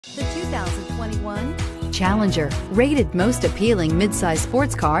The 2021 Challenger, rated most appealing midsize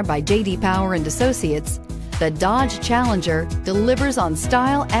sports car by J.D. Power and Associates, the Dodge Challenger delivers on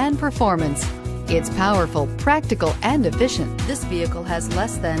style and performance. It's powerful, practical, and efficient. This vehicle has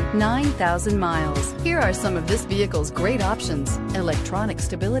less than 9,000 miles. Here are some of this vehicle's great options: electronic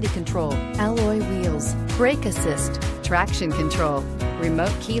stability control, alloy wheels, brake assist, traction control,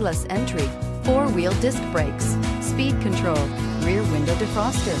 remote keyless entry, four-wheel disc brakes, speed control, rear window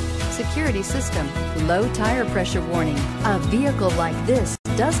defroster, security system, low tire pressure warning. A vehicle like this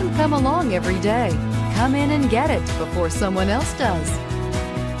doesn't come along every day. Come in and get it before someone else does.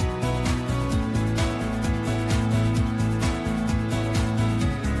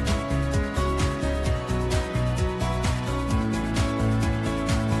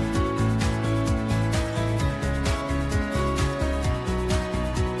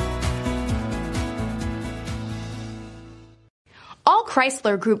 All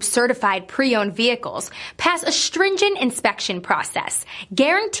Chrysler Group certified pre-owned vehicles pass a stringent inspection process,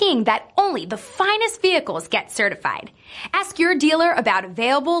 guaranteeing that only the finest vehicles get certified. Ask your dealer about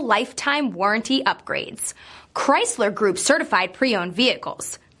available lifetime warranty upgrades. Chrysler Group certified pre-owned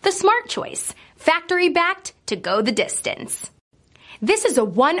vehicles, the smart choice, factory backed to go the distance. This is a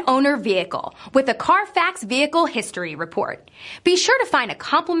one-owner vehicle with a CARFAX Vehicle History Report. Be sure to find a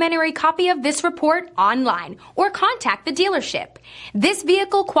complimentary copy of this report online or contact the dealership. This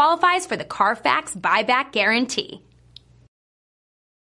vehicle qualifies for the CARFAX buyback guarantee.